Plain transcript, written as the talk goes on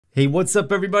Hey, what's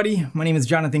up everybody? My name is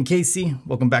Jonathan Casey.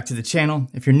 Welcome back to the channel.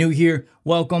 If you're new here,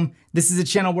 welcome. This is a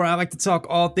channel where I like to talk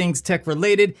all things tech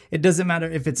related. It doesn't matter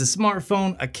if it's a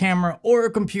smartphone, a camera, or a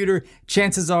computer,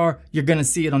 chances are you're gonna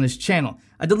see it on this channel.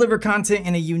 I deliver content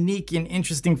in a unique and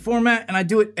interesting format, and I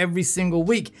do it every single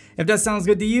week. If that sounds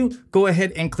good to you, go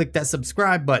ahead and click that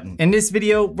subscribe button. In this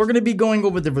video, we're gonna be going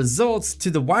over the results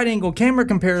to the wide angle camera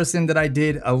comparison that I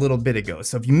did a little bit ago.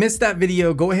 So if you missed that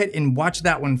video, go ahead and watch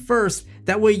that one first.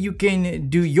 That way you can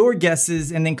do your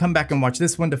guesses and then come back and watch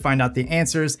this one to find out the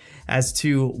answers as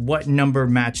to what number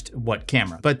matched what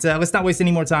camera. But let's not waste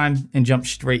any more time and jump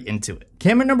straight into it.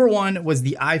 Camera number one was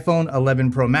the iPhone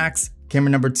 11 Pro Max.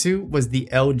 Camera number two was the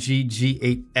LG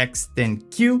G8X Thin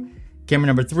Q. Camera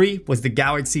number three was the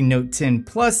Galaxy Note 10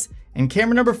 Plus. And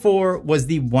camera number four was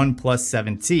the OnePlus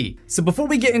 7T. So before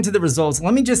we get into the results,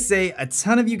 let me just say a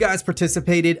ton of you guys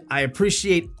participated. I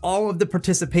appreciate all of the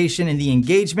participation and the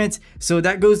engagement. So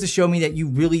that goes to show me that you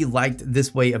really liked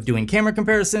this way of doing camera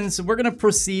comparisons. So we're gonna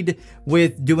proceed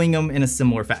with doing them in a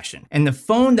similar fashion. And the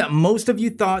phone that most of you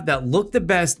thought that looked the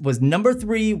best was number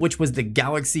three, which was the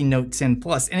Galaxy Note 10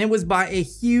 Plus. And it was by a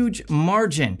huge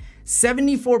margin.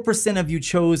 74% of you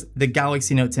chose the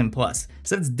Galaxy Note 10 Plus.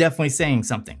 So that's definitely saying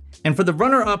something. And for the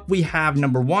runner-up, we have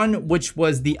number one, which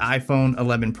was the iPhone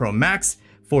 11 Pro Max.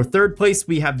 For third place,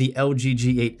 we have the LG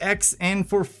G8X. And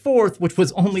for fourth, which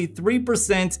was only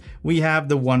 3%, we have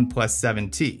the OnePlus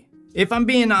 7T. If I'm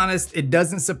being honest, it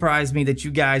doesn't surprise me that you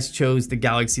guys chose the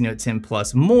Galaxy Note 10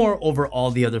 Plus more over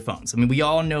all the other phones. I mean, we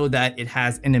all know that it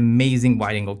has an amazing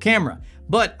wide-angle camera,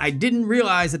 but I didn't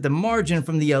realize that the margin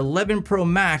from the 11 Pro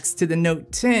Max to the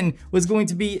Note 10 was going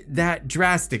to be that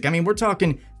drastic. I mean, we're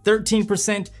talking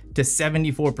 13% to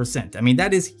 74%. I mean,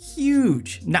 that is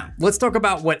huge. Now, let's talk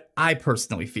about what I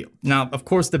personally feel. Now, of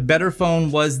course, the better phone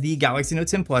was the Galaxy Note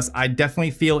 10 Plus. I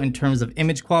definitely feel in terms of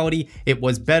image quality, it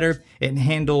was better. It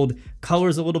handled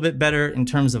colors a little bit better in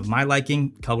terms of my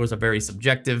liking. Colors are very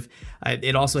subjective.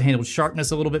 It also handled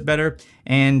sharpness a little bit better,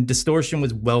 and distortion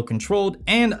was well controlled,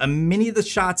 and many of the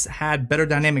shots had better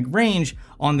dynamic range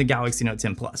on the Galaxy Note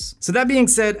 10 Plus. So that being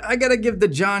said, I gotta give the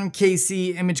John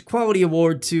Casey Image Quality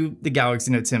Award to the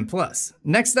Galaxy Note 10 Plus.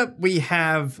 Next up, we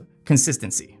have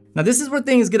consistency. Now this is where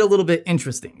things get a little bit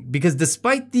interesting, because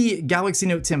despite the Galaxy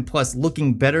Note 10 Plus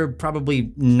looking better probably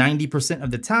 90% of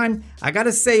the time, I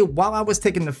gotta say, while I was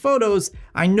taking the photos,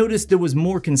 I noticed there was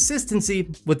more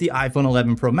consistency with the iPhone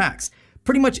 11 Pro Max.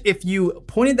 Pretty much if you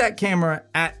pointed that camera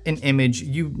at an image,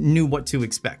 you knew what to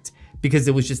expect, because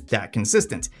it was just that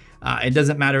consistent. It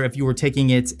doesn't matter if you were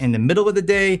taking it in the middle of the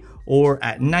day or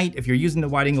at night. If you're using the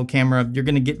wide angle camera, you're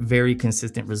gonna get very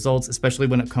consistent results, especially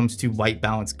when it comes to white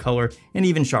balance, color, and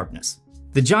even sharpness.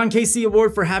 The John Casey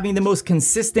Award for having the most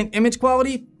consistent image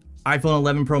quality, iPhone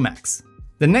 11 Pro Max.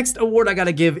 The next award I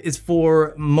gotta give is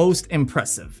for most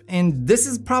impressive, and this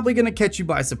is probably gonna catch you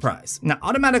by surprise. Now,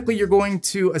 automatically you're going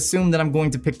to assume that I'm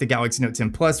going to pick the Galaxy Note 10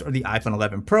 Plus or the iPhone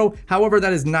 11 Pro. However,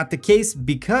 that is not the case,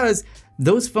 because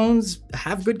those phones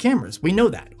have good cameras. We know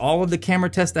that. All of the camera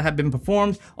tests that have been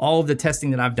performed, all of the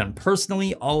testing that I've done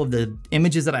personally, all of the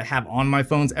images that I have on my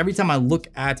phones, every time I look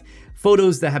at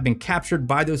photos that have been captured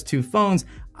by those two phones,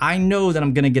 I know that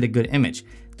I'm gonna get a good image.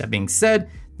 That being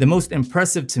said, the most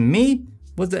impressive to me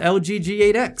was the LG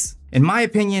G8X. In my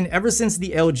opinion, ever since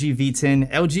the LG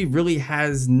V10, LG really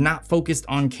has not focused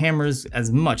on cameras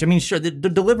as much. I mean, sure, they're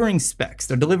delivering specs.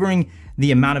 They're delivering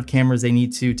the amount of cameras they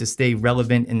need to stay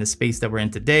relevant in the space that we're in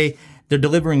today. They're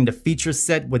delivering the feature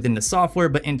set within the software,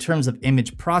 but in terms of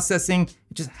image processing,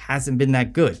 it just hasn't been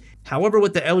that good. However,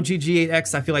 with the LG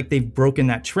G8X, I feel like they've broken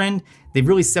that trend. They've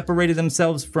really separated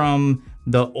themselves from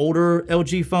the older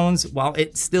LG phones. While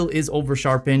it still is over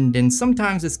sharpened and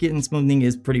sometimes the skin smoothing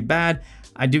is pretty bad,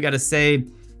 I do gotta say,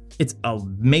 it's a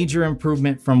major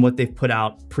improvement from what they've put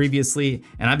out previously,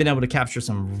 and I've been able to capture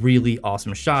some really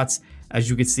awesome shots, as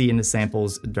you can see in the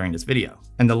samples during this video.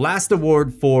 And the last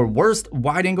award for worst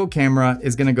wide angle camera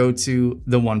is gonna go to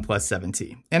the OnePlus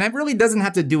 7T. And it really doesn't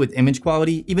have to do with image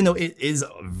quality, even though it is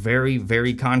very,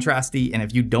 very contrasty. And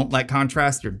if you don't like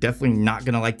contrast, you're definitely not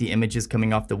gonna like the images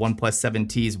coming off the OnePlus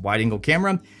 7T's wide angle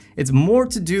camera. It's more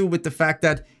to do with the fact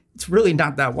that it's really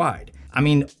not that wide. I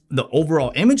mean, the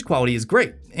overall image quality is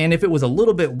great. And if it was a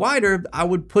little bit wider, I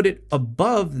would put it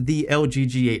above the LG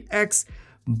G8X,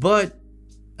 but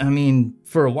I mean,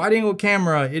 for a wide angle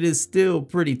camera, it is still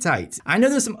pretty tight. I know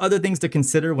there's some other things to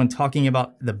consider when talking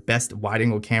about the best wide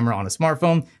angle camera on a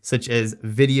smartphone, such as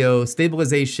video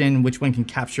stabilization, which one can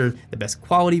capture the best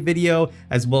quality video,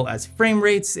 as well as frame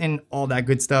rates and all that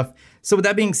good stuff. So with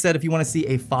that being said, if you want to see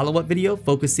a follow-up video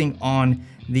focusing on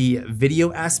the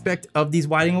video aspect of these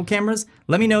wide-angle cameras,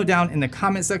 let me know down in the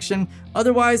comment section.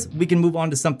 Otherwise, we can move on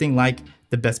to something like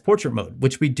the best portrait mode,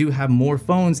 which we do have more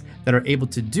phones that are able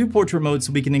to do portrait mode,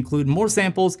 so we can include more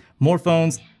samples, more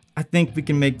phones. I think we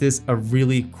can make this a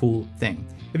really cool thing.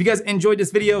 If you guys enjoyed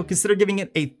this video, consider giving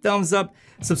it a thumbs up,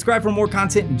 subscribe for more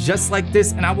content just like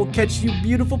this, and I will catch you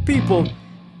beautiful people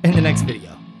in the next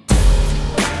video.